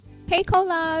Hey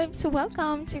collabs!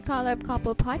 Welcome to Collab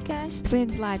Couple Podcast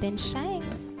with Vlad and Shang.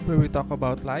 Where we talk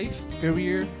about life,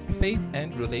 career, faith,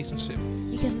 and relationship.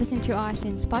 You can listen to us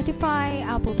in Spotify,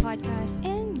 Apple Podcast,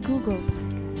 and Google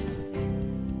Podcast.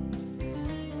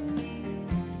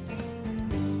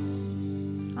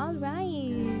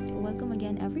 Alright! Welcome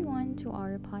again everyone to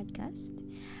our podcast.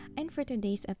 And for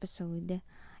today's episode,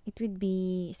 it would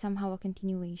be somehow a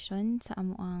continuation sa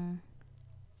amuang...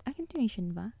 A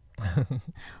continuation ba?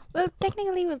 Well,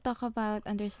 technically, we'll talk about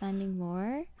understanding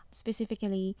more.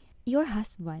 Specifically, your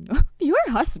husband. Your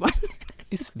husband?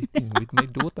 Is sleeping with my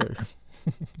daughter.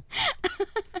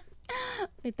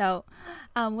 Ito,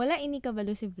 wala ini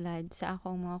kabalo si Vlad sa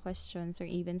akong mga questions or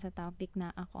even sa topic na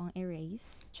ako ang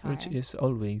erase. Char. Which is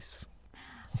always.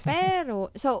 Pero,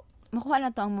 so, makuha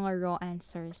na to ang mga raw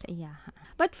answers sa iya.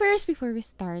 But first, before we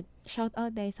start, shout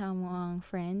out dahil sa among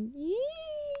friend.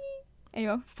 Yee!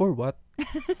 Ayo. For what?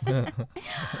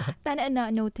 Tana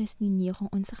na notice ninyo kung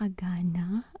unsa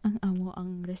kagana ang amo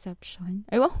ang reception.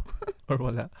 Ay, wow. Or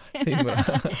wala. Same ba?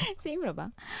 Same ra ba?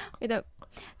 Ito,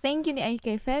 thank you ni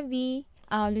kay Feby,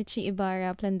 Luchi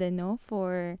Ibarra Plandano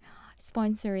for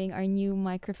sponsoring our new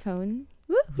microphone.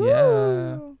 Woohoo!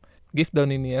 Yeah. Gift daw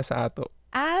ni niya sa ato.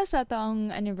 Sa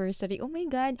atong anniversary. Oh my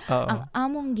God. Ang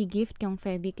among gigift kang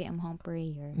Feby kay among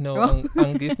prayer. No,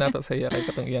 ang gift nato sa iya kay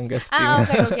katong iyang guesting.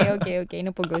 Okay.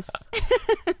 Napugos.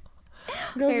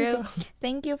 Pero,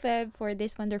 thank you, Feb, for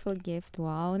this wonderful gift.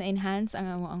 Wow, na-enhance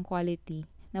ang quality.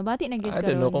 Nabati na gid I karon.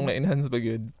 don't know kung na-enhance ba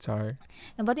yun, Char.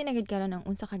 Nabati na gid karon ang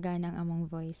unsa ka ganang among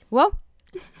voice. Wow!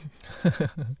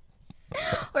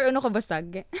 Or ano ka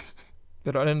basag?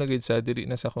 Pero ano na gid siya, dili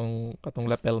na siya kung katong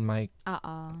lapel mic.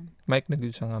 Mic na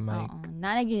gid siya nga mic. Oo.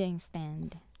 Nalagid yung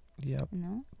stand. Yep.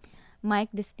 No? Mic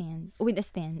the stand. With a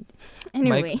stand.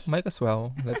 Anyway. Mic as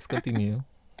well. Let's continue.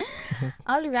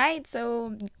 Alright,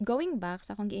 so going back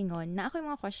sa akong giingon, na ako yung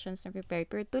mga questions na prepare,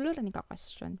 pero tulo lang ka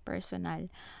question, personal.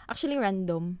 Actually,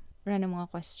 random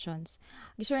mga questions.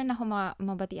 Gusto rin ako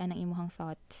mabatian ng imuhang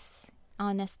thoughts.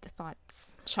 Honest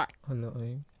thoughts. Char. Hello,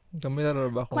 eh. Gamay na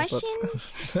ba akong Question?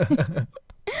 thoughts ka?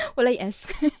 Walay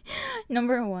S.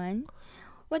 Number 1,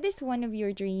 what is one of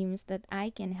your dreams that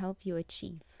I can help you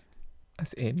achieve?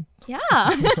 As in?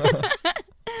 Yeah.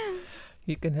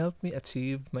 You can help me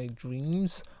achieve my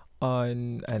dreams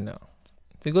on,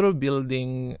 siguro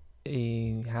building a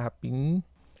happy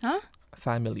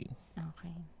family.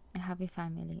 Okay. A happy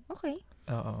family. Okay.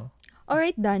 Oo.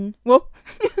 Alright, done. Whoa.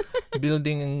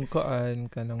 Building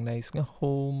kanang nice nga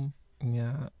home,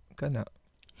 nga, kana.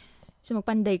 So,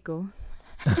 magpanday ko.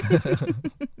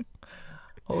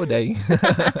 Oo, day.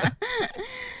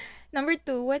 Number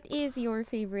 2, what is your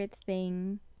favorite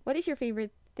thing? What is your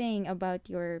favorite thing about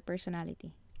your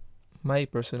personality? My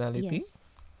personality?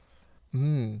 Yes.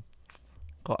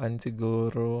 Koan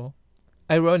siguro.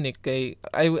 Ironic kay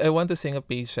I want to sing a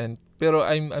patient, pero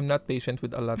I'm not patient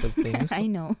with a lot of things. I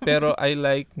know. Pero I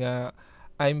like nga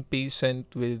I'm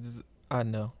patient with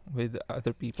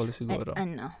other people siguro.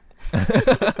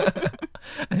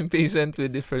 I'm patient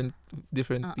with different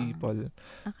people.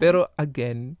 Okay. Pero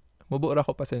again, mabura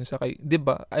ko pasensya kay, 'di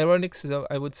ba? Ironic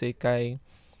I would say kay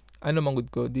manggod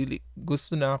ko, dili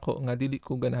gusto na ako nga dili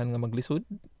ko ganahan nga maglisod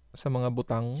sa mga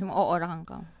butang. So, oorahan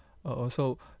ka. Oo,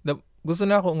 so gusto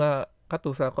na ako nga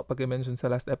katusa ko pag-mention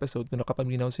sa last episode kung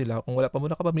nakapaminaw sila, kung wala pa mo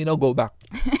nakapaminaw, go back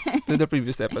to the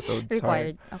previous episode.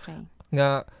 Required. Sorry. Okay.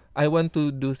 Nga I want to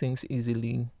do things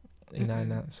easily,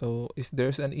 inana. So if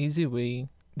there's an easy way,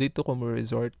 dito ko mo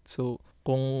resort. So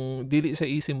kung dili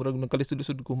siya easy, murag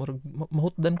nagkalisod-lisod ko, murag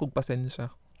mahutdan kog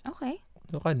pasensya. Okay.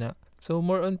 So kana. So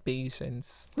more on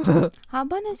patience.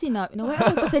 Haba na sinabi.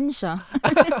 Nawala ang pasensya.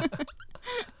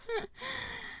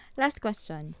 Last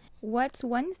question. What's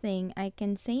one thing I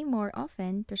can say more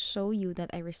often to show you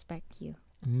that I respect you?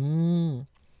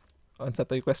 Answer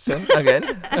to your question again.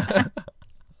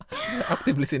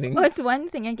 Active listening. What's one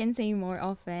thing I can say more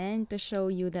often to show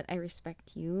you that I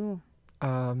respect you?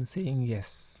 Saying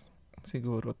yes.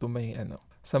 Siguro to may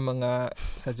sa mga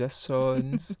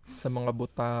suggestions, sa mga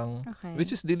butang, Okay.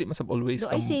 which is dili masab always Do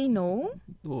I say no?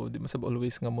 di masab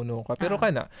always nga muno ka. Pero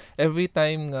kana, every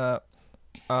time nga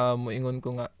moingon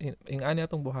ko nga ingani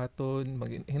atong buhaton,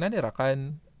 hinani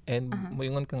rakan, and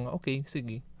moingon ka nga okay,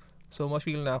 sige. So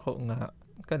ma-feel na ako nga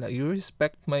kana you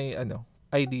respect my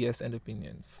ideas and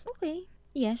opinions. Okay.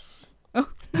 Yes.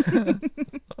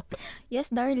 Yes,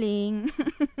 darling.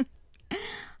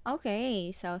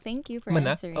 Okay, so thank you for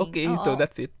answering. Okay, Oo. so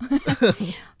that's it.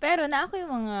 Pero na ako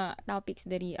yung mga topics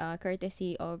dari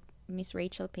courtesy of Miss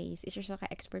Rachel Pace. Isa siya ka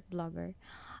expert vlogger.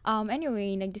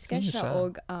 Anyway, nag-discuss Sino siya siya?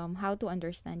 og how to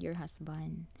understand your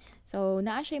husband. So,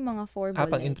 naa siya yung mga 4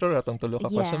 bullets. Pang intro ra tong tulo ka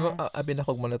question mo. Yes. Abi na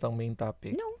kog mo na tong main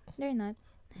topic. No, they're not.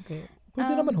 Okay.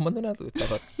 Pwede naman humano na to.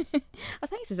 Charot.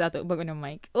 Asay sa ato bago ng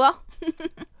mic. Wow!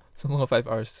 So, mga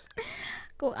 5 hours.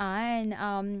 Kuan,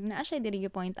 naa siya diri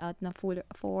point out na 4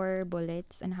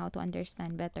 bullets on how to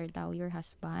understand better daw your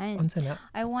husband. Unsa na?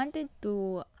 I wanted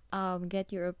to get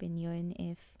your opinion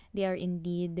if they are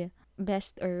indeed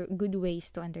best or good ways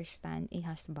to understand a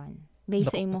husband. Based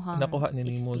sa imong Nakuha ni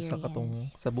Nimo experience. sa katong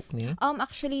sa book ni?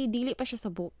 Actually, dili pa siya sa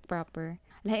book proper.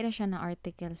 Lahi ra siya na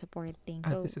article supporting.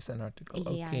 So, This is an article.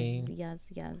 Okay.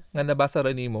 yes. Nga nabasa ra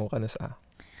nimo kanos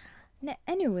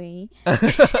Anyway,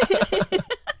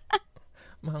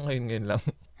 mga ngayon lang.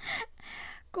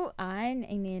 kuan,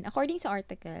 I mean, according sa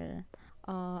article,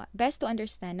 best to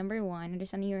understand, number 1,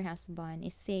 understanding your husband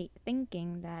is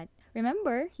thinking that,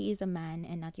 remember, he is a man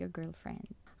and not your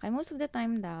girlfriend. Kaya most of the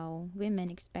time daw, women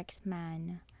expects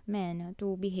men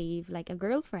to behave like a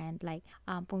girlfriend. Like,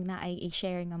 kung na ay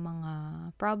i-share ng mga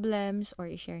problems or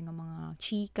i-share ng mga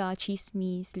chika,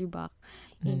 chismis, lubak.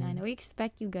 We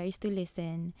expect you guys to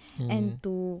listen and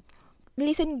to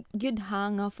listen good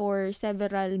nga for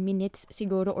several minutes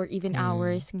siguro or even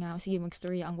hours nga sige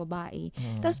magstorya ang babae.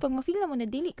 Tapos pag ma-feel mo na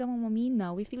dili ka mo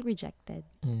maminaw, we feel rejected.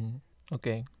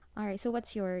 Okay. Alright, so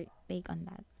what's your take on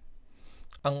that?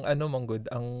 Ang manggod,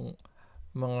 ang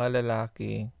mga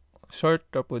lalaki, short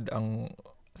ra pud ang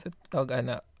sa tawag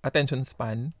attention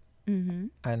span.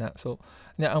 Ana. So,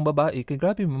 nya ang babae, kay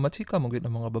grabe machika manggod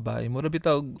ang mga babae. Mura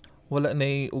bitaw wala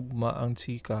nay ugma ang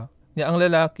chika. Nya ang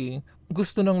lalaki,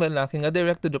 gusto ng lalaki nga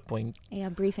direct to the point.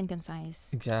 Yeah, brief and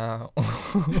concise. Yeah.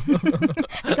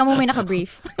 Ikaw mo may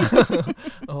naka-brief.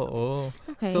 Oo.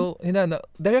 Okay. So,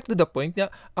 direct to the point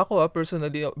niya. Ako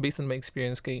personally, based on my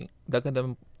experience kay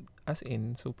daghan as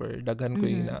in super daghan ko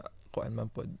na kuan man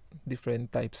pod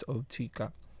different types of chika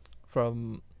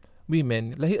from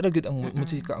women. Lahi ra gyud ang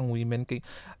chika ang women kay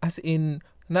as in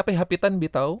napay hapitan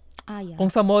bitaw. Yeah.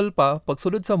 Kung sa mall pa, pag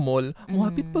sulod sa mall,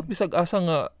 muhapit pag bisag asa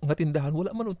nga tindahan,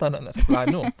 wala man utana na sa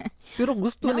plano. Pero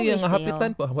gusto niya nga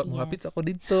hapitan pa. Muhapit ako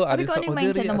dito, alis ako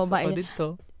diri, alis ako dito.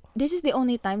 This is the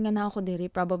only time nga na ako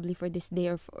diri probably for this day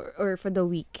or for the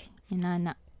week.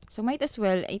 Inana. So might as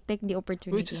well I take the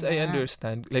opportunity. Which is I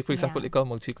understand. Like for example, ikaw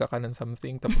magchika ka ng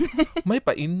something tapos may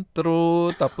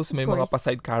pa-intro, tapos may mga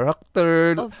pa-side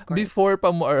character before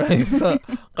pa mo arrive sa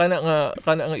kana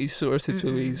nga issue or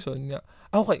situation nga.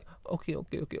 Okay.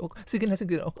 Sige na.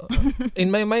 Okay.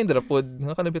 In my mind ra pod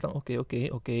nga kanabitang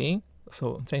okay.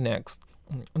 So, try next.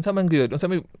 Unsa man gyud?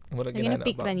 Unsa may mura ginana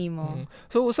ba? Nimo.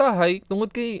 So usahay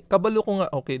tungod kay kabalo ko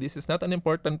nga okay, this is not an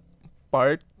important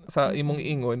part sa imong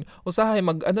ingon. Usahay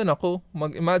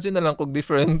mag-imagine na lang kog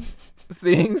different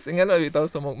things. Ingano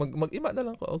bitaw so mag-ima na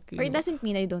lang ko okay. Or it doesn't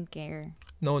mean I don't care.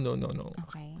 No.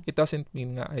 Okay. It doesn't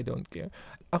mean nga I don't care.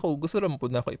 Ako gusto ra mo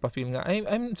pud na ako ipa-feel nga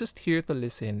I'm just here to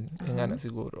listen. Nga na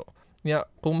siguro.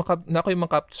 Kung nakoy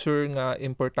ma-capture nga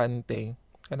importante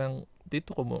kanang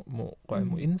dito ko mo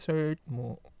insert,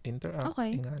 mo interact.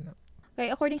 Okay. Nga na. Okay,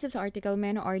 according to the article,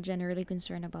 men are generally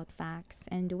concerned about facts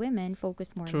and women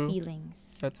focus more on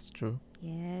feelings. That's true.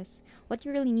 Yes. What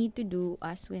you really need to do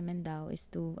as women daw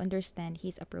is to understand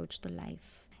his approach to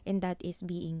life. And that is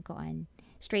being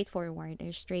straightforward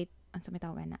or straight ang sa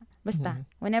tawag na. Basta,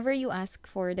 whenever you ask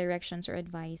for directions or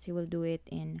advice, he will do it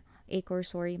in a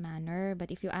cursory manner.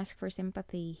 But if you ask for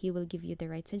sympathy, he will give you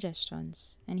the right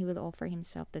suggestions and he will offer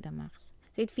himself to the max.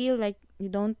 So it feels like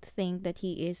you don't think that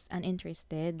he is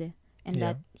uninterested and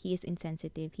that he is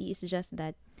insensitive. He is just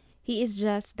that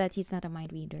he's not a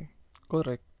mind reader.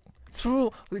 Correct.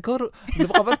 True. Ikaw, di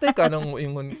ba kapatay ka nang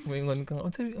muingon kang,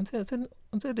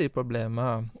 unsa day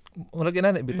problema? Wala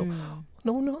ginana bitaw.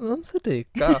 No, unsa day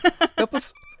ka?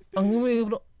 Tapos,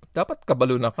 dapat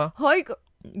kabalo na ka. Hoy,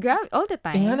 grabe, all the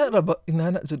time.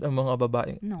 Ingana jud ang mga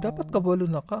babae. No. Dapat kabalo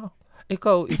na ka.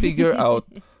 Ikaw, i-figure out.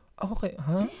 Okay,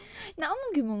 ha?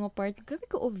 Naamang yung mga part, grabe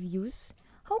ko obvious.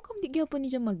 How come di gyapon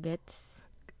niya mag-gets?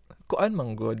 Kuan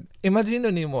man good.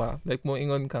 Imagine ni mo like mo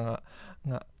ingon ka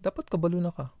nga dapat kabalo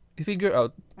na ka. I-figure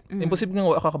out. Imposible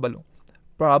nga wa ka kabalo.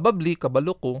 Probably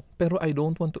kabalo ko, pero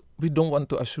we don't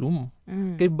want to assume.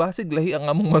 Kay basig lahi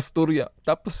ang among masturya.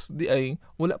 Tapos di ay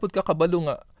wala pud ka kabalo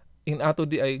nga in ato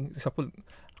di ay sa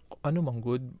man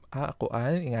good.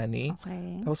 Kuan ingani.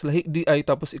 Okay. Tapos lahi di ay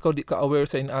tapos ikaw di ka aware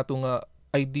sa in ato nga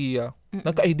idea.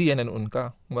 Nagka-idea na noon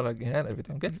ka. Marag yan,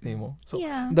 everything gets nimo. So,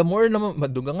 the more na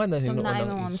madugangan na so, hinuon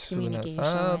ng issue na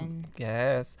sa...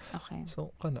 Yes. Okay.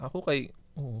 So, ako kay,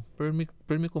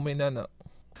 permi ko may nana.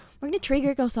 Wag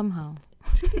na-trigger ka somehow.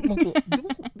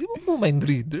 Di di mo po mind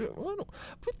reader. Ano,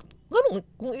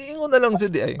 kung iingon na lang siya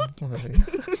di ay.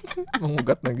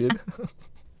 Mangugat na gid.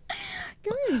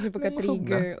 Kami siya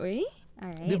pagka-trigger, oy. Di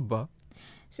Alright. ba?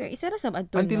 So, isa ra sab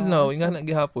adto, Until now, inga na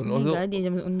gihapon. Oh my Although, God, di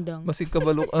naman undang. masig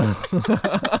kabalo ka.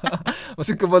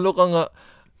 Masig kabalo ka nga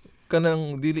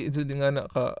kanang dili jud nga na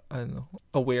ka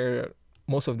aware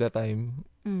most of the time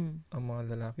ang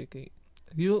mga lalaki kay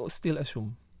you still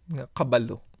assume nga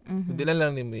kabalo. Hindi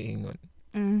lang ni moingon.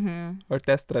 Or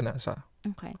test ra na siya.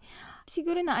 Okay.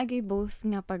 Siguro na agay both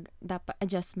nga pag dapat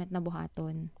adjustment na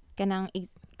buhaton. Kanang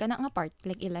nga part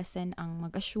like i-lesson ang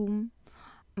mag-assume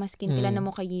maskin pila na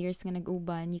mo ka years nga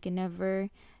nag-uban, you can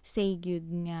never say good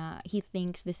nga he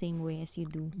thinks the same way as you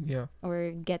do. Yeah.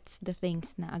 Or gets the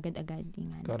things na agad-agad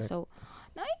nga. Correct. So,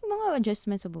 na mga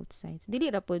adjustments sa both sides. Dili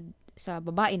ra pod sa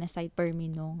babae na side per me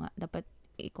no nga dapat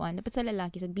dapat sa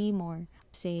lalaki sa be more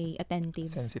say attentive,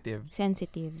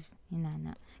 sensitive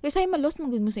inana. Kasi malos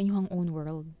magud mo sa inyong own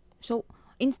world. So,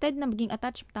 instead na maging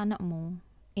attached tana mo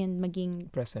and maging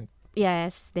present.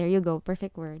 Yes, there you go,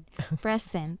 perfect word.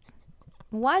 Present.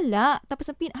 Wala. Tapos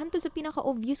hantod sa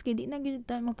pinaka-obvious kay di na gyud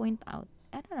mo point out.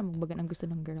 Ano ra magbagan ang gusto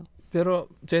ng girl.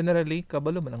 Pero generally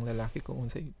kabalo man ang lalaki kung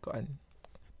unsay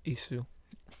issue.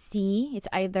 See, it's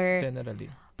either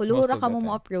Generally. puluhura ka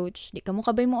mo approach, di ka mo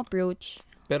kabay mo approach.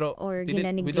 Pero or we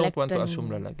don't want to ginaneglectan assume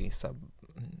mo. lalaki sa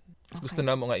Okay. gusto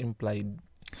na mo nga implied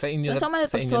sa inyo So,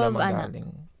 sa inyo na solve, magaling.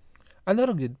 Ano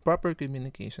ra good? Proper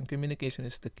communication. Communication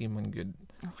is the key man good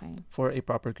Okay. for a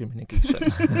proper communication.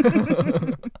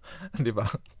 Di ba?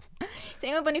 So,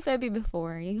 yung pa ni Feby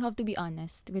before, you have to be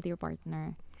honest with your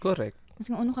partner. Correct.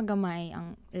 Mas kung ano kagamay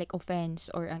ang like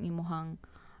offense or ang imuhang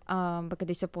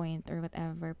pagka-disappoint or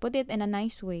whatever. Put it in a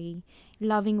nice way,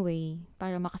 loving way,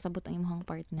 para makasabot ang imuhang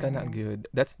partner. Kana good.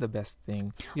 That's the best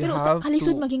thing. You Pero have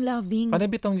kalisod to, maging loving.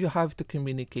 kana bitong you have to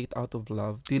communicate out of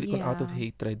love. Dili kun out of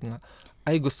hatred nga.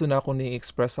 Ay, gusto na ako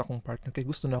ni-express akong partner kay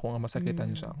gusto na ako nga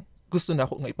masakitan siya. Gusto na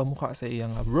ako nga ipamukha sa iya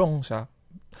nga wrong siya.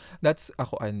 That's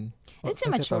It's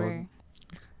immature.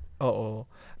 Oo.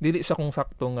 Dili siya kung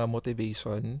sakto nga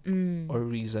motivation or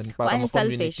reason para Paano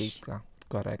mo-communicate selfish? ka.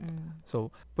 Correct. So,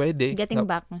 pwede. Getting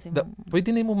back mo sa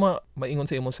Pwede na mo maingon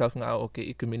sa imong self nga, okay,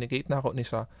 i-communicate na ako ni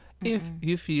siya. If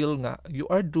you feel nga,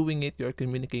 you are doing it, you are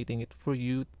communicating it for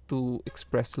you to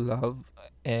express love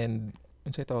and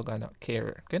unsay tawag ana,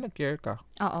 care. Kaya nag-care ka.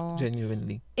 Oo.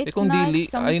 Genuinely. It's kung not dili,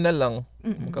 some- ay na lang,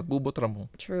 magkagubot ra mo.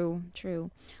 True.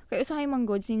 Kaya usahay man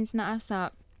good, since naa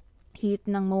sa heat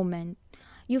ng moment,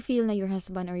 you feel na your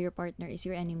husband or your partner is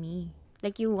your enemy.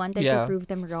 Like you wanted to prove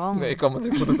them wrong. Nga, ikaw man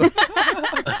siguro sa...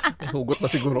 May hugot na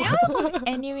siguro. Di ako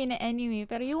enemy,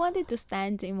 pero you wanted to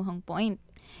stand sa imuhang point.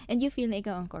 And you feel na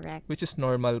ikaw ang correct. Which is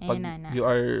normal pag na. you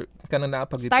are kanang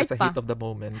naapagit ka Start sa pa. heat of the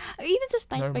moment. Or even sa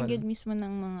start Normal. pag yun mismo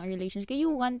ng mga relationship. Kaya you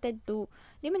wanted to,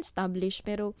 di man establish,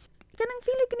 pero kanang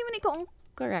feel like di man ikaw ang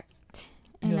correct.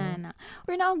 Yeah.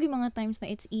 Or naog yung mga times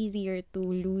na it's easier to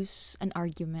lose an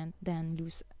argument than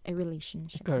lose a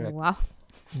relationship. Correct. Wow.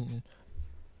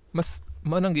 Mas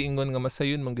manang giingon nga mas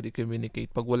sayon man gid communicate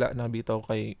pag wala na bitaw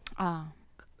kay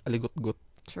aligot-got.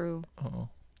 True. Oo.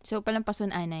 So,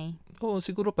 palampason anay. Oo,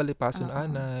 siguro palipason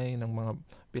anay ng mga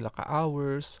pila ka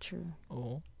hours. True.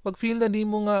 Oo. Pag feel na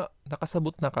nimo nga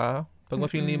nakasabot na ka, pag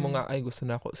ma-feel nimo nga ay gusto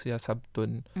na ako siya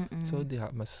sabton. So diha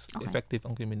mas effective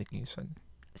ang communication.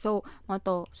 So,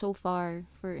 moto, so far,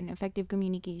 for an effective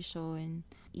communication,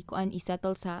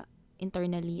 i-settle sa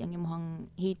internally ang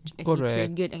imong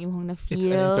hatred good, ang imong na-feel.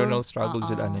 It's an internal struggle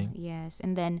jud anay. Yes.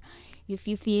 And then, if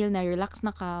you feel na relax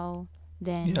na ka,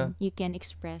 then you can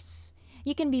express,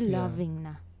 you can be loving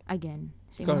na again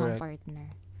sa imong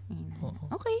partner.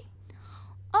 Okay.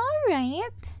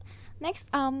 Alright.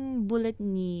 Next bullet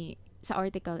ni sa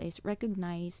article is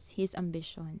recognize his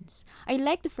ambitions. I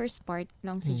like the first part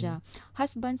lang siya.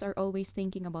 Husbands are always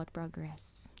thinking about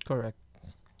progress. Correct.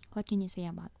 What can you say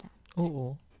about that?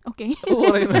 Oo. Okay. Oo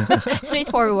rin.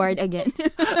 Straightforward again.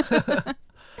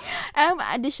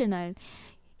 Additional,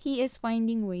 he is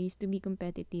finding ways to be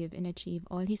competitive and achieve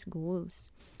all his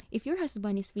goals. If your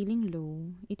husband is feeling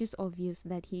low, it is obvious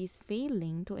that he is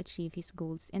failing to achieve his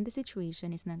goals and the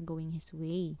situation is not going his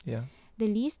way. Yeah. The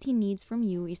least he needs from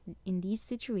you is in these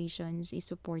situations is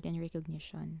support and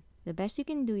recognition. The best you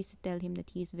can do is to tell him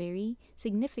that he is very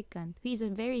significant. He is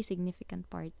a very significant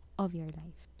part of your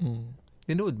life.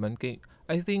 Tinuod man kay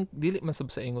I think dili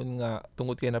masab sa ingon nga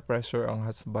tungod kay na pressure ang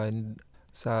husband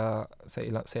sa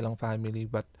ilang family,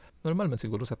 but normal man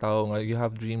siguro sa tao nga you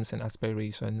have dreams and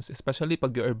aspirations, especially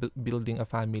pag you are building a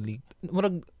family.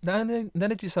 Murag na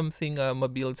something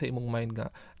mabuild sa imong mind nga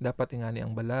dapat ingani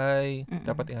ang balay,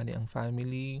 dapat ingani ang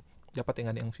family, dapat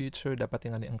nga ang future, dapat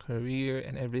nga ang career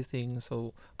and everything.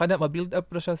 So kada ma-build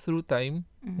up ra siya through time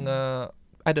nga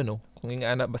I don't know kung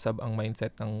ingana basab ang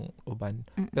mindset ng uban.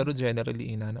 Pero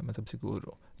generally inana man sab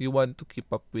siguro. You want to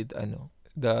keep up with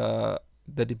the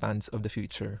demands of the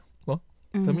future. Oh?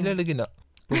 Familiar lagi na.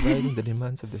 Providing the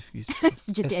demands of the future.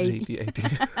 SJTIT. SJTIT.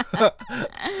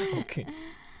 Okay.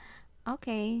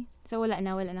 Okay. So wala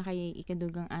na kay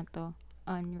ikadugang ato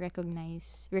on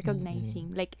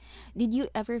recognizing. Like, did you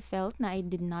ever felt na I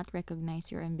did not recognize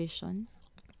your ambition?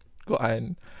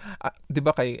 Kuan. Di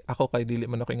ba ako kay dili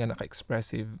man ako nga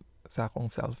naka-expressive sa akong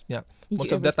self niya.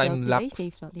 Most of the time lacks.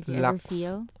 Did you ever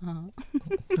feel?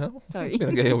 Sorry.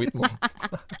 Pinagayawit mo.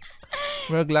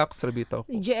 Relax rabito ko.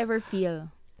 Did you ever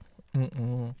feel?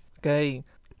 Kay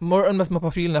more on mas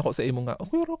mapa-feel na ako sa imo nga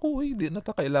okay ra ko di na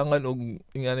ta kailangan og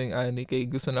inganing ani kay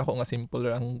gusto na ako nga simple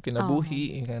ang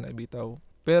kinabuhi ingana bitaw.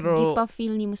 Pero di pa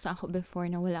feel nimo sa ako before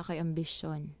na wala kay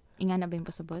ambition. Ingana ba yung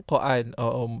pasabot? Koan,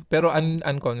 oo. Pero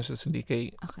unconsciously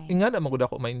kay ingana magud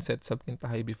ako mindset sa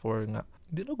kintahay before nga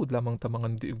di na gud lamang ta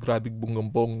mga di grabig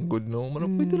bunggambong good no.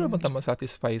 Pwede ra man ta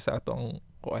ma-satisfy sa atong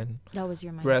koan. That was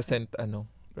your mindset.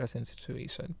 Present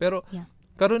situation. Pero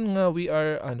karon nga we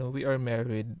are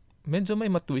married, medyo may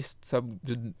matwist sa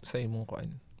imong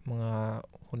kuan mga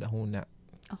huna-huna.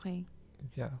 Okay.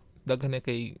 Yeah. Daghan na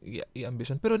kay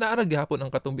ambition. Pero naara gyapon ang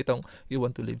katong bitong you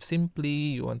want to live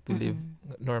simply, you want to live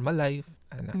normal life.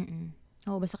 Ana.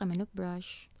 Oh, basta ka manok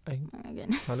brush. Ay.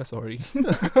 Hala, sorry.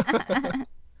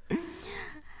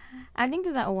 Adding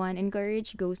to that one,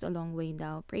 encourage goes a long way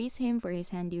daw. Praise him for his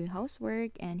handy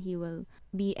housework and he will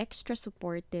be extra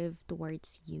supportive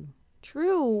towards you.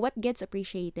 True. What gets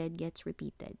appreciated gets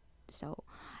repeated. So,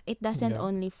 it doesn't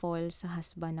only fall sa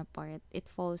husband na part. It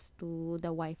falls to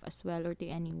the wife as well or to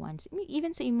anyone.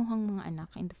 Even sa imuhang mga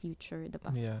anak in the future.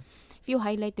 Diba? Yeah. If you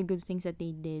highlight the good things that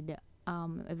they did,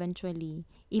 eventually,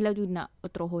 ilaw dun na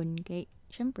utrohon kay,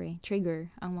 syempre,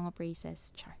 trigger ang mga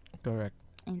praises. Char. Correct.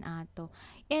 And ato.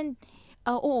 And,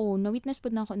 oo, na-witness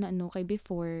po na ako na kay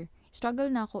before,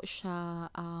 struggle na ako siya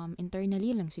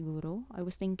internally lang siguro. I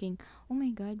was thinking, oh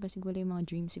my God, basig wala yung mga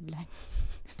dreams si Vlad.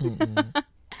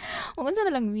 Kung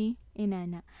na lang me,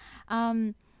 inana.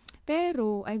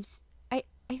 Pero, I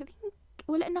think,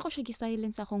 wala na ako siya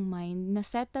gisilence sa akong mind,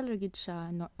 na-settle agad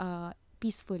siya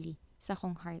peacefully sa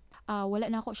akong heart. Wala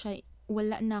na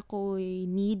ako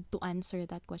need to answer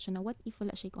that question na what if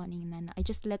wala siya ko aning nana. I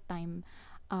just let time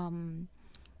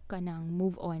kanang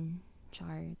move on.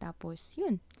 Char. Tapos,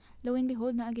 yun. Lo and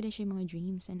behold, naagad na siya yung mga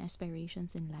dreams and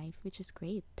aspirations in life, which is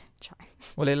great. Char.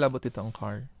 Wala labot ito ang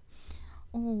car.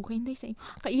 Oh, kaya hindi sa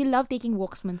you love taking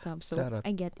walks man sab, so Sarap.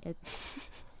 I get it.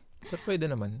 Pero pwede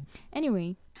naman.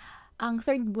 Anyway, ang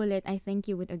third bullet, I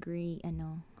think you would agree,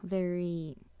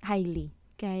 very highly.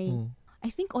 Kay,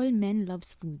 I think all men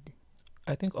loves food.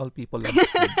 I think all people love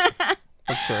food.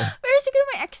 For sure. Pero siguro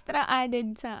may extra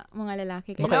added sa mga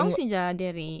lalaki. Kaya long si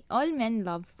Jaderi, all men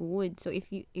love food. So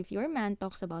if your man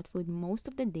talks about food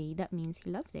most of the day, that means he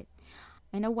loves it.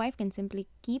 And a wife can simply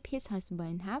keep her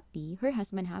husband happy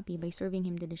by serving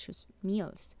him delicious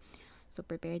meals. So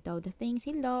prepare daw the things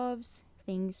he loves,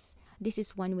 this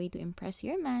is one way to impress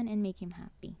your man and make him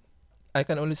happy. I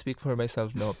can only speak for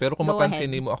myself, no? Pero kung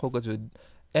mapansin mo ako gajud,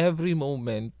 every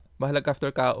moment, mahalag after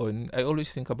kaon, I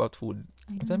always think about food.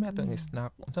 Unsa may atong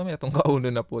snack, unsa may atong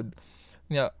kaunon na pod.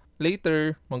 Nya,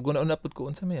 later, magguna na pod ko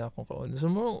unsa may akong kaon. So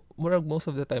murag most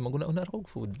of the time magguna na ako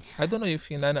food. I don't know if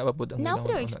hinana ba pod ang now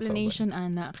the explanation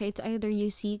ana, kay it's either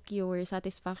you seek your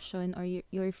satisfaction or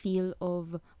your feel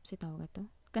of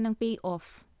kanang pays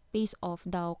off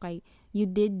daw kay you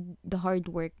did the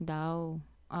hard work daw.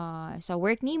 Sa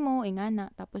work nimo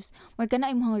ingana tapos more ka na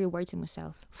imong rewards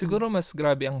yourself. Siguro mas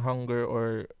grabe ang hunger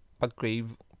or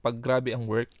pag grabe ang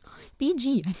work.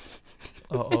 PG.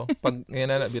 Oo. Pag ngayon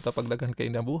na bitaw pagdagan kay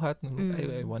nabuhat,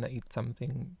 I wanna eat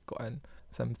something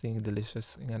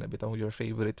delicious. Nga na bitaw your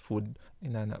favorite food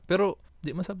inana. Pero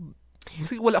di masab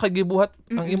kasi wala kay gibuhat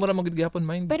ang imo ra magid gyapon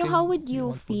mind. Pero how would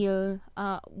you feel?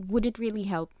 Would it really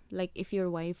help like if your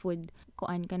wife would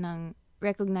kuan ka nang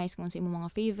recognize kung sa imong mga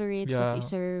favorites as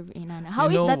i-serve inana? How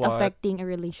is that affecting a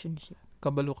relationship?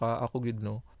 Kabalo ka ako gid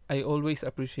no. I always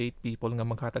appreciate people nga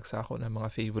maghatag sa ako ng mga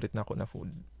favorite na ako na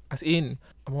food. As in,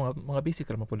 mga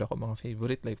basic ra mapud ako mga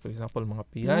favorite like for example mga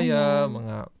piyaya,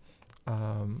 mga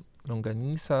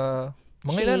longganisa,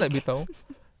 mga inana bitaw.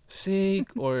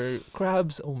 Shake or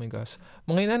crabs, oh my gosh.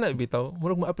 Mga inana bitaw,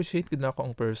 murag ma-appreciate gid na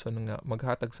ako ang person nga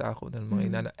maghatag sa ako ng mga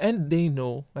inana. And they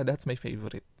know nga that's my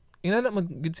favorite. Inana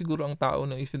magid siguro ang tao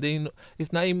na if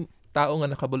naim tao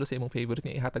nga nakabalo sa imong favorite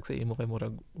niya ihatag sa imo kay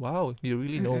murag wow, you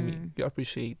really know me, you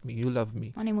appreciate me, you love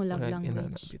me. Ano mo love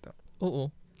language? Oo.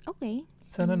 Okay.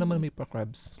 Sana naman may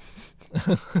pa-crabs.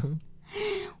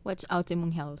 Watch out sa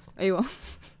imong health. Ayun.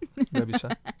 Grabe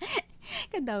siya.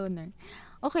 Ka-downer.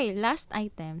 Okay, last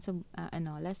item. So,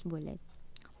 last bullet.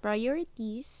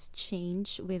 Priorities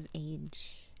change with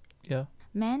age. Yeah,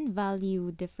 Men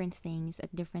value different things at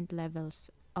different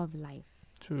levels of life.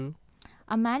 true.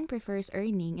 A man prefers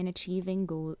earning and achieving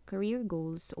career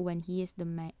goals when he is the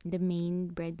main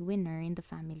breadwinner in the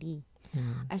family.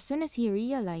 As soon as he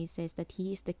realizes that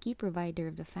he is the key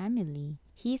provider of the family,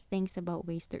 he thinks about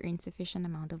ways to earn sufficient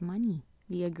amount of money.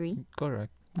 Do you agree?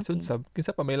 Correct. Okay. Sudsab,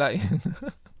 kinsa pa may lain.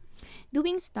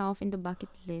 Doing stuff in the bucket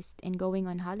list and going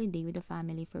on holiday with the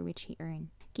family for which he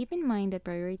earned. Keep in mind that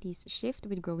priorities shift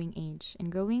with growing age,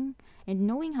 and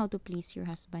knowing how to please your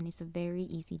husband is a very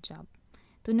easy job.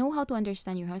 To know how to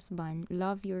understand your husband,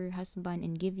 love your husband,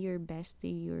 and give your best to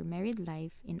your married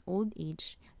life in old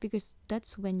age, because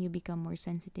that's when you become more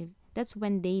sensitive. That's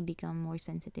when they become more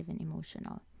sensitive and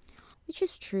emotional. Which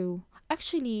is true.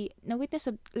 Actually,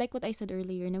 like what I said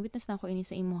earlier, na-witness na ako ini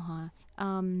sa imo ha.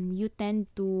 You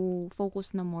tend to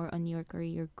focus na more on your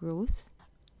career growth.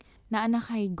 Naa na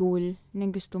kay goal na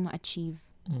gusto ma-achieve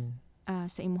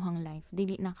sa imuhang life.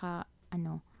 Dili na ka,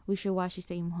 wishy-washy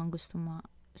sa imuhang gusto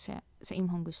sa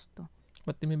imong gusto.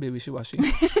 What do you mean by wishy-washy?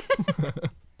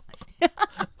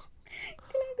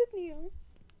 Kalagot niyo.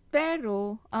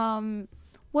 Pero,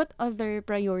 what other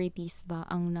priorities ba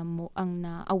ang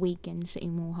na-awaken sa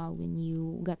imuha when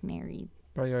you got married?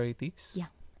 Priorities? Yeah.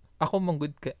 Ako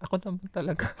manggod ka. Ako naman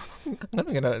talaga.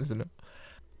 Ano ginala sila?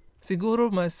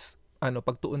 Siguro mas,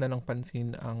 pagtuunan ng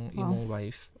pansin ang imong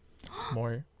wife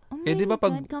more. Oh Eh, di ba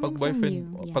my God, coming from you.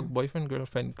 Yeah. pag boyfriend,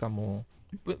 girlfriend ka mo,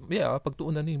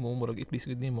 pagtuunan ni mo, murag i-please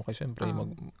gud nimo kay syempre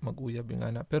mag-uyab yung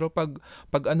ana. Pero pag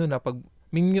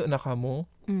mingyo na ka mo,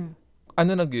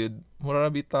 na gyud, mura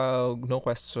bitaw no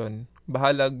question.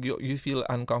 Bahalag you feel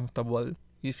uncomfortable.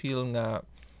 You feel nga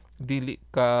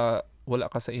wala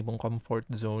ka sa imong comfort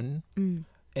zone.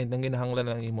 And ang ginahanglan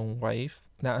ng imong wife,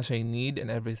 na siya need and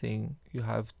everything, you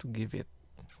have to give it.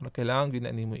 Kailangan gyud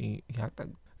na nimo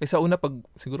ihatag. Sa una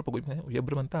siguro pag uyab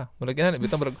man ta. Murag yan,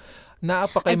 bitaw murag naa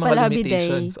pa kay mga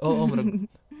limitations. Oo, murag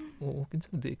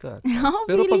kinsa di ka.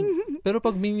 Pero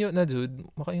pag minyo na jud,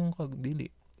 makayong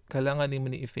dili. Kailangan nimo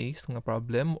ni i-face nga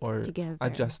problem or together.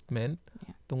 Adjustment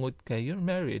tungod kay you're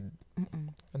married.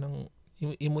 Kanang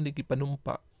imo ni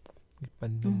gipanumpa.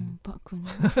 Ko na.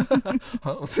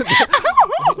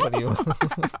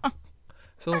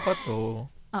 So kato.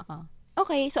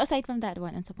 Okay, so aside from that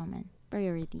one, ano pa man?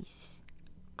 Priorities.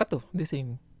 Kato, the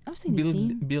same. Oh, so the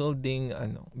same. Building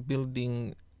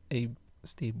a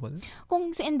stable.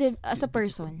 Kung as a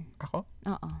person. Ako?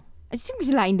 Oo. Sino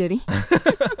sila hindi rin?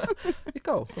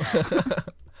 Ikaw.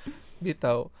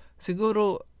 Bitaw.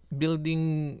 Siguro,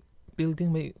 building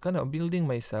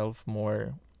myself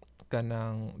more,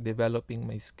 kanang developing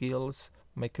my skills,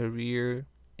 my career,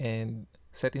 and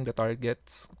setting the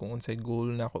targets kung unsay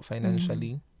goal na ako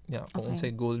financially. Yeah, kung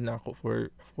unsay goal na ako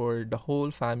for the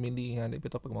whole family, nga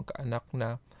bitaw pag magkaanak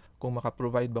na, kung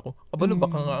maka-provide ba ko. Abalo ba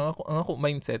ang ako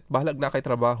mindset, bahalag na kay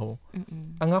trabaho.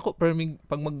 Ang ako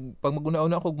pag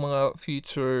mag-una-una ako mga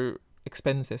future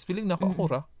expenses, feeling na ako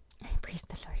ra. Praise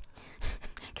the Lord.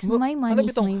 Kasi my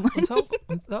money is my money.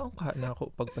 Saan ka na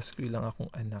ako pagpa-school lang akong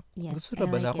anak? Yes, Gusto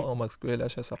na ba na ako ang mag-school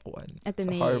siya sa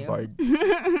Ateneo. sa Harvard?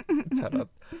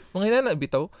 Sarap. Mga na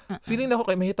bitaw, feeling na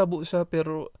ako kay mahitabo siya,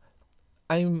 pero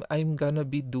I'm gonna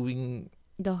be doing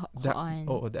the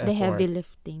heavy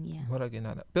lifting, yeah. Mura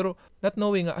ginana. Pero not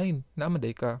knowing nga ay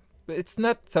naamaday ka. But it's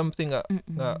not something nga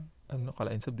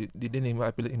kalain sab di din mo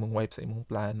apil imong wife sa imong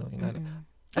plano ingana.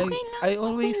 I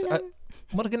always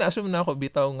mura gina-assume na ako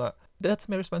bitaw nga that's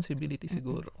my responsibility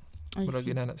siguro. Mura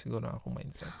ginana siguro ako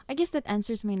mindset. I guess that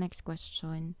answers my next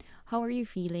question. How are you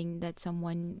feeling that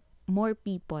more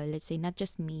people, let's say not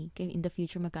just me, kay in the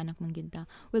future magkaanak man gyud ta,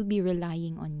 will be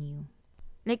relying on you?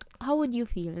 Like, how would you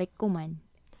feel? Like, kuman,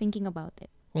 thinking about it.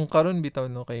 Kung karon bitaw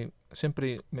no kay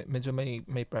syempre medyo may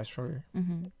pressure.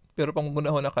 Pero pang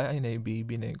gunahon na kay ay na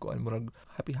baby na kuan murag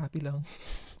happy lang.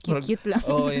 Cute lang.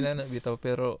 Oo, ina na bitaw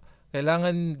pero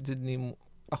kailangan jud ni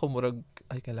ako murag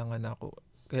ay kailangan na ako.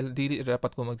 Kaya dili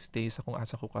dapat ko magstay sa kung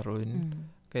asa ko karon.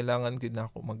 Kailangan gud na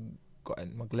ako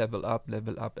mag level up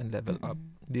and level up.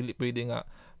 Dili pwede nga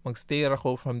magstay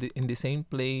ako in the same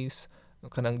place,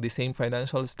 kanang the same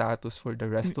financial status for the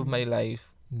rest of my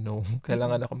life. No,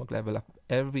 kailangan ako mag-level up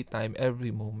every time, every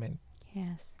moment.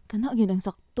 Yes. Kana gyud ang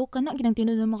sakto, kana gyud ang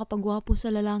tinuod ng makapagwapo sa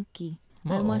lalaki.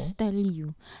 I must tell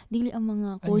you, dili ang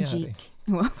mga kojik.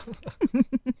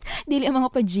 Dili ang mga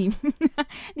pa-gym.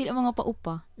 Dili ang mga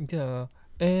pa-upa. Yeah.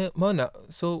 Mao na.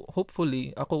 So,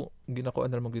 hopefully, ako,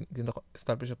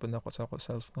 establish na po na ako sa ako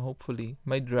self. Hopefully,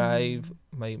 may drive,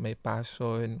 may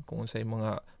passion, kung unsay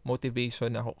mga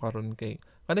motivation na ako karon kay.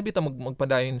 Kana bitaw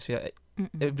magpadayon siya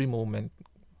every moment.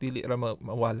 Dili ra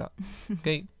mawala.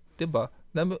 Kay, diba?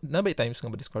 Nabay times nga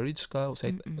ma-discourage ka,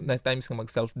 usay na times nga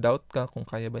mag-self-doubt ka kung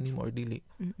kaya ba nimo or dili.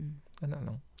 Kana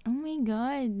lang. Oh my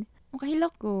God.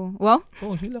 Makahilak ko. Wow.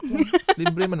 Oh, hilak lang.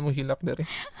 Libre man mo hilak dere.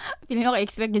 Feeling ako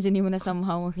expect na dyan mo na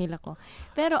somehow makahilak ko.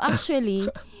 Pero actually,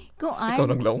 Ikaw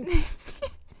nang laong.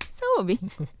 Sabi.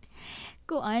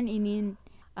 Kuan inin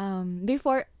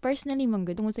before personally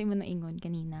manggod tungod sa imo na ingon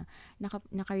kanina,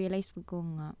 naka-realize pud ko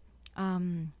nga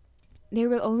there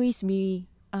will always be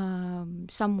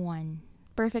someone,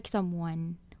 perfect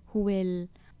someone who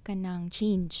will kanang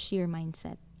change your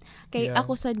mindset. Kay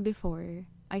ako said before,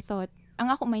 I thought ang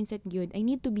ako mindset gyud, I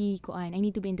need to be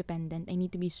independent, I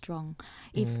need to be strong.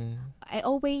 If I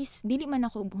always dili man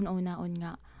ako una-unaon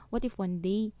nga, what if one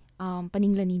day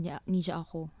paninglan niya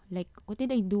ako, like what did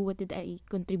I do, what did I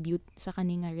contribute sa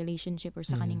kaninga relationship or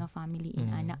sa kaninga family in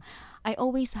ana. I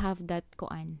always have that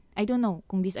kuan. I don't know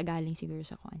kung this agaling siguro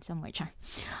sa kuan somewhere char.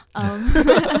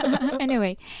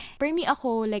 Anyway, for me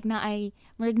ako like na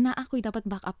ako'y dapat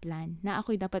backup plan, na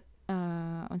ako'y dapat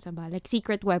unsa ba, like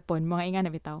secret weapon mga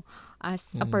ingana bitaw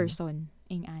as a person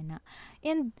ingana.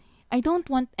 And I don't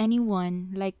want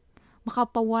anyone like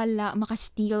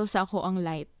maka-steal sa ako ang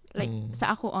light, like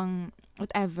sa ako ang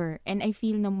whatever, and I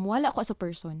feel na wala ako as a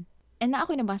person. And na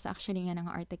ako nabasa actually nga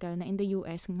ng article na in the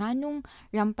US nganong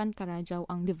rampant karadyaw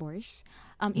ang divorce.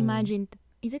 Imagine,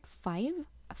 is it 3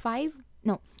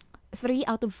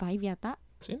 out of 5 yata?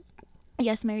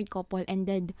 Yes, married couple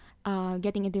ended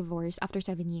getting a divorce after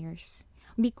 7 years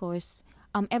because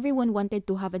everyone wanted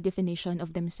to have a definition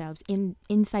of themselves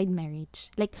inside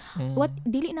marriage. Like what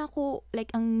dili na ako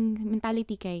like ang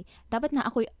mentality kay dapat na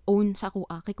ako own sa ako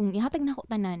kay kung ihatag na ako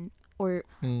tanan or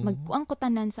magkuang ko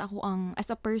tanan sa ako ang as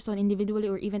a person individually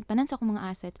or even tanan sa ako mga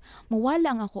assets,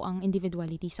 mawala ang ako ang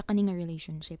individuality sa kaninga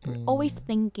relationship. Always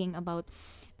thinking about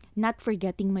not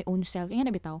forgetting my own self. Nga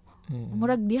na bitaw.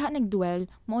 Murag diha nagduel,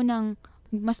 mo nang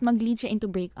mas mag-lead siya into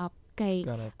breakup kay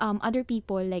other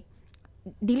people like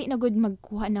dili na good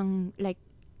magkuha ng like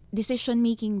decision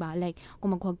making ba, like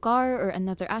kung magkuha car or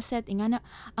another asset ingana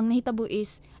ang nahitabo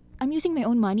is I'm using my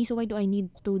own money, so why do I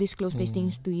need to disclose these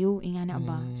things to you ingana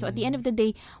ba. So at the end of the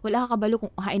day wala ka kabalo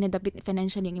kung hain na dapit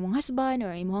financially ang imong husband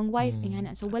or imong wife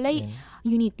ingana. So walay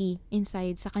unity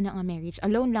inside sa kana nga marriage.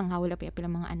 Alone lang ha, wala pa pila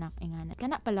mga anak ingana.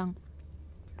 Kana pa lang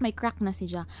may crack na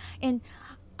siya. And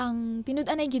ang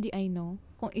tinud-anay gyud I know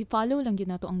kung i-follow lang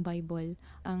gyud nato ang Bible,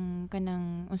 ang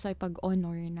kanang unsay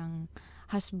pag-honor ng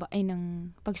husband ay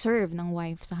ng pag-serve ng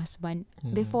wife sa husband.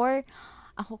 Before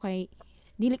ako kay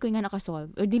dili ko nga naka-solve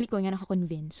or dili ko nga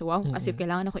naka-convince. Wow, as if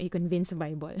kailangan ako i-convince sa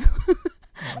Bible.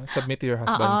 Submit to your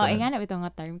husband. Nga na bitaw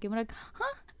nga term. Kaya marag,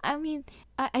 I mean,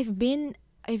 I've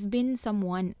been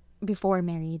someone before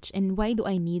marriage, and why do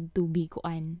I need to be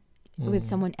kuan with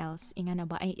someone else? Inga na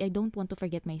ba? I don't want to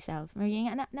forget myself.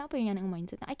 Inga na po yung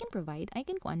mindset na I can provide, I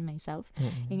can kuan myself.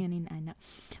 Inga nin ana.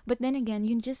 But then again,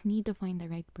 you just need to find the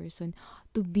right person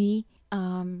to be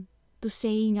to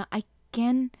say nga I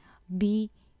can be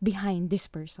behind this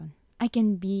person. I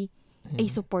can be a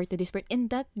support to this person, and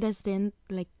that doesn't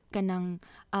like kanang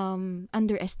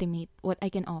underestimate what I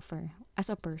can offer as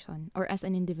a person or as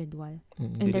an individual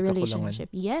in the relationship.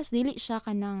 Yes, dili siya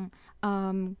kanang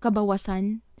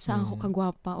kabawasan sa ako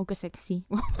kagwapa o kasexy.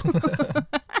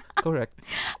 Correct.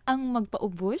 Ang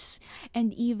magpaubos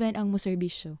and even ang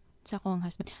muserbisyo sa akong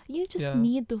husband. You just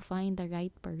need to find the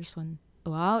right person.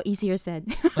 Wow, easier said.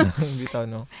 Bitaw,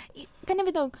 no? Kana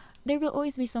bitaw, there will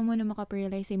always be someone na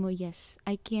makarealize mo, yes,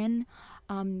 I can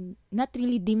not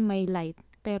really dim my light,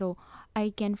 pero I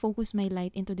can focus my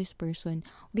light into this person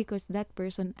because that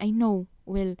person I know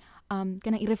will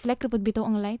kanang i-reflect repod bitaw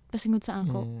ang light pasingod sa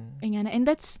ako. And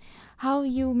that's how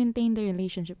you maintain the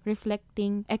relationship,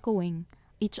 reflecting, echoing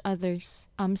each other's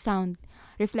sound,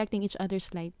 reflecting each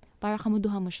other's light para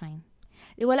kamuduha mo shine.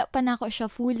 Wala pa na ako siya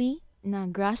fully na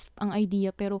grasp ang idea,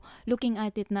 pero looking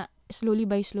at it na slowly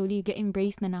by slowly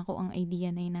ga-embrace na nako ang idea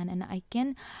na inana na I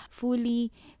can fully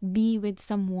be with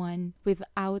someone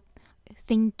without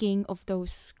thinking of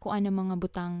those kung ano mga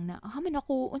butang na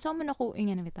unsa man ako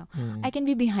ingan na bitaw. I can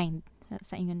be behind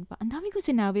sa ingon pa. Ang dami ko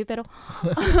sinabi pero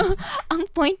ang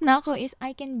point na ako is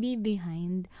I can be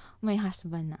behind my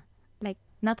husband na. Like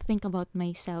not think about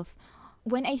myself.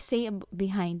 When I say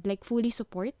behind, like fully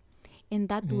support. In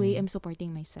that way, I'm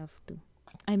supporting myself too.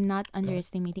 I'm not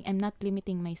underestimating. I'm not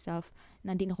limiting myself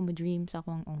na di na ako ma-dream sa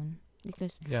akong own.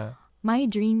 Because my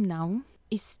dream now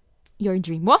is your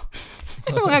dream. What?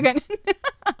 Mga ganun.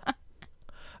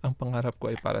 Ang pangarap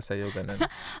ko ay para sa'yo, ganun.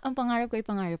 Ang pangarap ko ay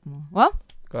pangarap mo. Wow?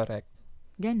 Correct.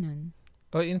 Ganun.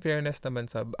 In fairness naman,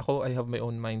 sab, ako, I have my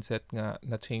own mindset nga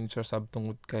na-change sa sab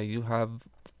tungod kay you have,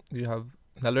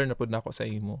 na-learn na po na ako sa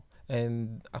imo.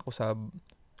 And ako sab,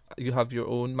 you have your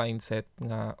own mindset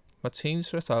nga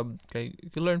ma-change sa sab kay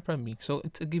you learn from me. So,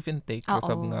 it's a give and take sa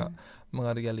sab nga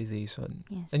mga realization.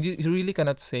 Yes. And you really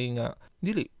cannot say nga,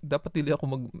 dapat dili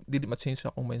ma-change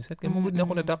akong mindset. Kaya mong na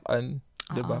ako nadakan,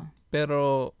 diba?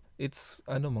 Pero, it's,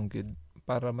 mang good,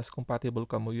 para mas compatible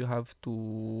ka mo, you have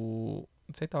to,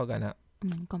 say tawag na,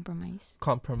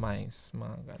 compromise,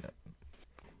 mga gana.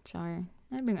 Char.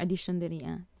 Ano bang addition diri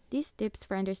These tips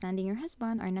for understanding your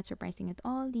husband are not surprising at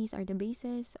all. These are the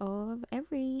basis of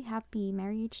every happy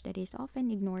marriage that is often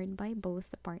ignored by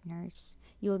both the partners.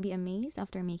 You will be amazed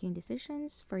after making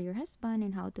decisions for your husband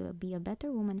and how to be a better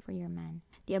woman for your man.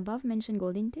 The above-mentioned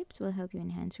golden tips will help you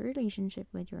enhance your relationship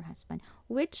with your husband,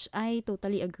 which I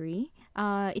totally agree.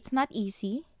 It's not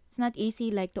easy. It's not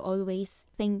easy like to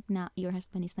always think na your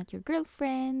husband is not your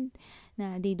girlfriend,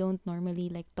 na they don't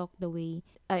normally like talk the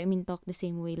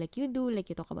same way like you do, like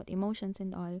you talk about emotions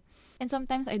and all. And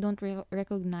sometimes I don't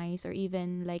recognize or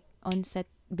even like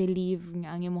onset believe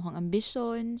nga ang imong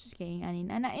ambitions, kay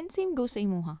anin ana, and same goes sa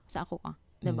imuha, sa ako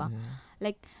diba?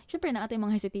 Like, syempre na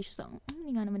mga hesitations sa,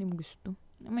 hindi nga naman yung gusto.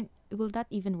 I mean, will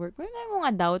that even work? May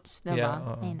mga doubts,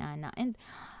 diba? Yeah, and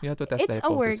you have to test it's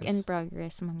a work in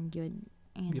progress, man gyud.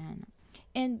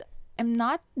 And I'm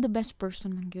not the best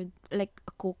person man gyud, like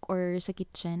a cook or sa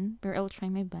kitchen, but I'll try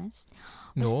my best.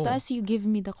 No. Basta you give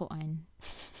me the kuan.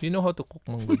 You know how to cook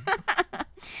man good.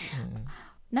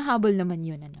 Nahabol naman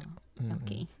yun,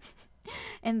 Okay.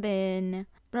 And then,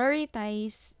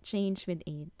 prioritize change with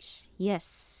age.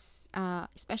 Yes.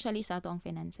 Especially sa ato ang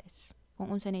finances.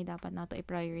 Kung unsa na dapat nato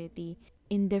i-priority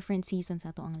in different seasons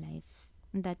sa ato ang life.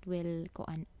 That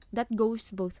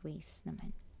goes both ways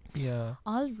naman. Yeah.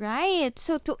 All right.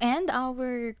 So to end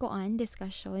our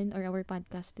discussion or our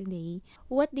podcast today,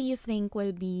 what do you think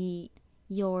will be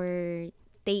your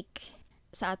take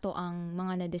sa ato ang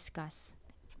mga na-discuss?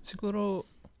 Siguro.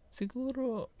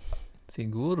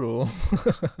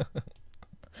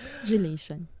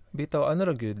 Relation. Bitaw,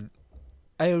 ra good?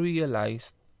 I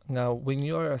realized nga when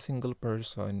you are a single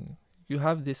person, you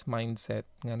have this mindset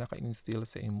nga naka-instill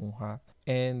sa imuha.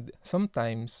 And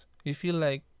sometimes, you feel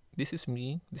like, this is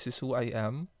me, this is who I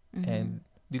am, and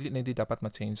dili dapat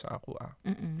ma-change sa ako.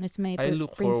 That's my I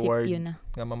look forward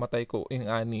nga mamatay ko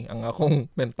ang akong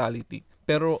mentality.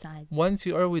 Pero sad. Once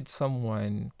you are with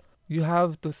someone, you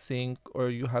have to think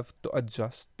or you have to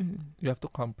adjust. You have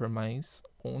to compromise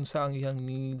kung unsa ang iyang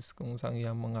needs, kung unsa ang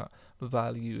iyang mga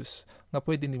values nga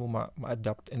pwede nimo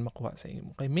ma-adapt and makuha sa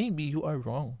imo. Kay maybe you are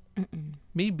wrong.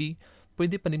 Maybe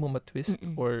pwede pa nimo ma-twist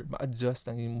or ma-adjust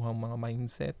ang imong mga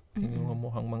mindset,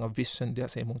 imong mga vision diha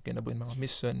sa imong kinabuhi, mga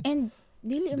mission. And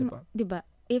dili diba?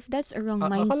 If that's a wrong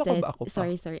mindset,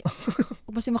 sorry.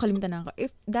 Kasi makalimutan na ako.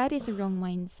 If that is a wrong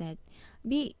mindset,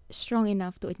 be strong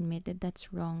enough to admit that that's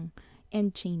wrong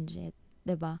and change it,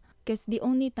 diba? Because the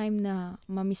only time na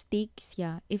ma-mistake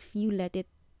siya if you let it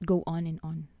go on and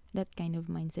on. That kind of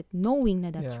mindset, knowing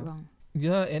na that's wrong.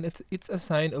 Yeah, and it's a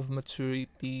sign of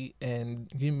maturity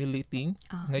and humility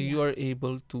na you are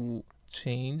able to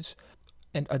change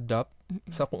and adapt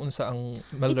sa kung unsa ang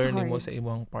ma-learning mo sa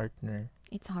imong partner.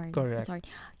 It's hard. Correct. It's hard.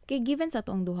 Kaya given sa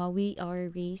tuong duha, we were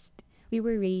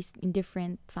raised in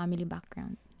different family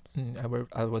backgrounds.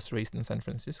 I was raised in San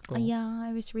Francisco. Yeah,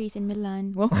 I was raised in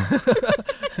Milan. Wow.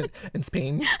 In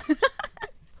Spain.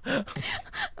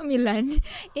 Milan.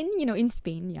 In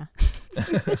Spain, yeah.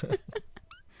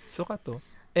 So kato.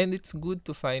 And it's good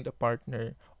to find a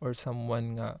partner or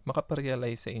someone nga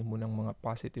makaparealize sa imo ng mga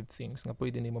positive things nga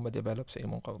pwede nimo ma-develop sa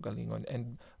imong kaugalingon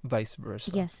and vice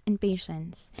versa. Yes, and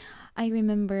patience. I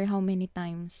remember how many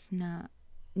times na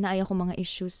naay ako mga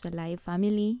issues sa life,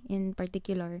 family in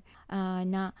particular,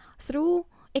 na through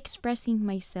expressing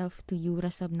myself to you,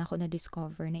 rasab na ako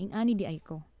na-discover na ingani di ay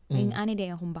ko. Ingani di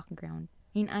ay akong background.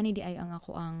 Ingani di ay ang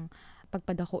ako ang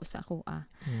pagpadako sa ako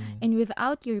And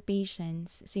without your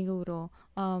patience, siguro,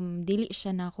 dili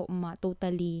siya na ako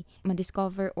totally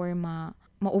ma-discover or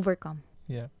ma-overcome.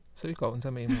 Yeah. So ikaw, unsa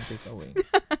may imong takeaway?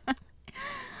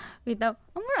 Without,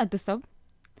 to sub.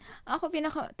 Ako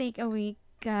pinaka-takeaway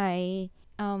kay,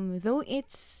 though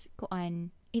it's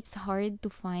hard to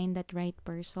find that right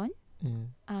person,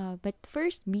 but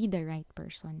first, be the right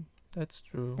person. That's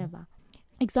true. Diba?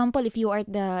 Example, if you are at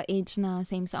the age na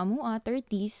same sa amo,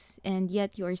 30s, and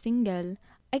yet you are single,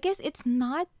 I guess it's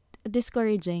not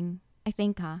discouraging, I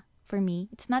think, for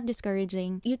me. It's not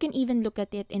discouraging. You can even look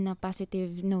at it in a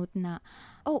positive note na,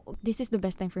 oh, this is the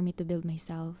best time for me to build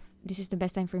myself. This is the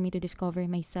best time for me to discover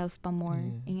myself pa more.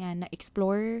 Na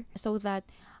explore so that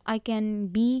I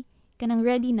can be kanang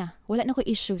ready na. Wala na ko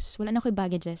issues. Wala na ko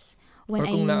baggages. When Or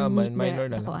kung naaman, minor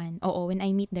na lang. kuan. Oo, when I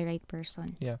meet the right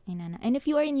person. Yeah. And if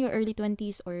you are in your early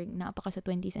 20s or naapa ka sa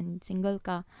 20s and single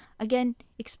ka, again,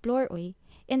 explore, oy.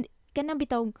 And kanang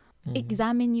bitaw,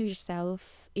 examine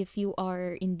yourself if you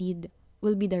are indeed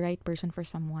will be the right person for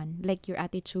someone. Like your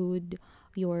attitude,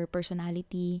 your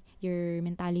personality, your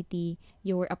mentality,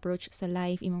 your approach sa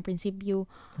life, imong prinsipyo.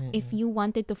 If you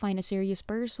wanted to find a serious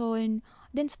person,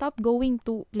 then stop going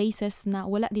to places na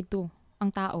wala dito ang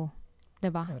tao.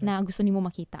 Diba? Correct. Na gusto nimo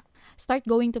makita. Start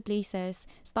going to places,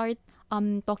 start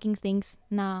talking things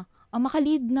na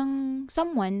makalid ng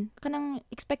someone kanang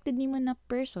expected nimo na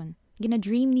person.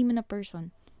 Gina-dream nimo na person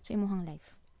sa imong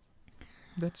life.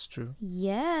 That's true.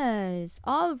 Yes.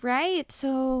 All right.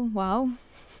 So, wow.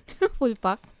 Full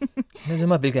pack. Medyo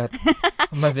mabigat.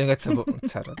 Mabigat sa buong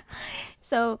charot.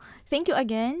 So, thank you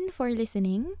again for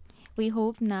listening. We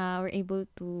hope na we're able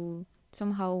to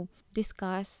somehow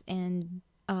discuss and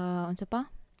unsa pa?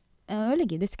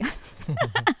 Lagi discuss.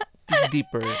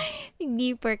 Deeper.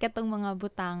 Deeper katong mga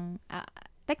butang.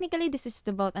 Technically, this is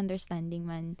about understanding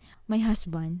man my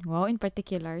husband. Wow, in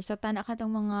particular. So, tana ka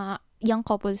tong mga young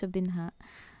couples of dinha.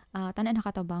 Tana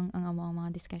nakatabang ang among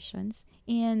mga discussions.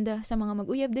 And sa mga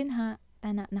mag-uyab din ha,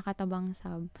 tana nakatabang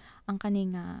sab ang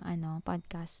kaning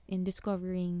podcast in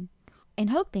discovering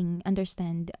and help to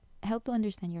understand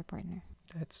your partner.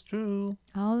 That's true.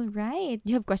 All right. Do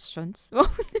you have questions?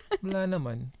 Wala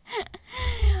naman.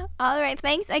 All right.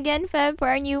 Thanks again, Feb,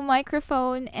 for our new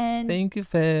microphone. And Thank you,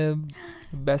 Feb.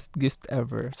 Best gift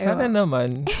ever. Sana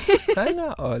naman.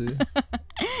 Sana all.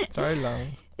 Sorry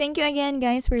lang. Thank you again,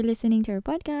 guys, for listening to our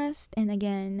podcast. And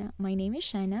again, my name is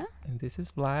Shana. And this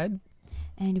is Vlad.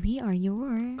 And we are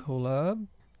your Collab.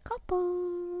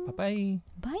 couple. Bye-bye.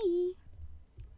 Bye.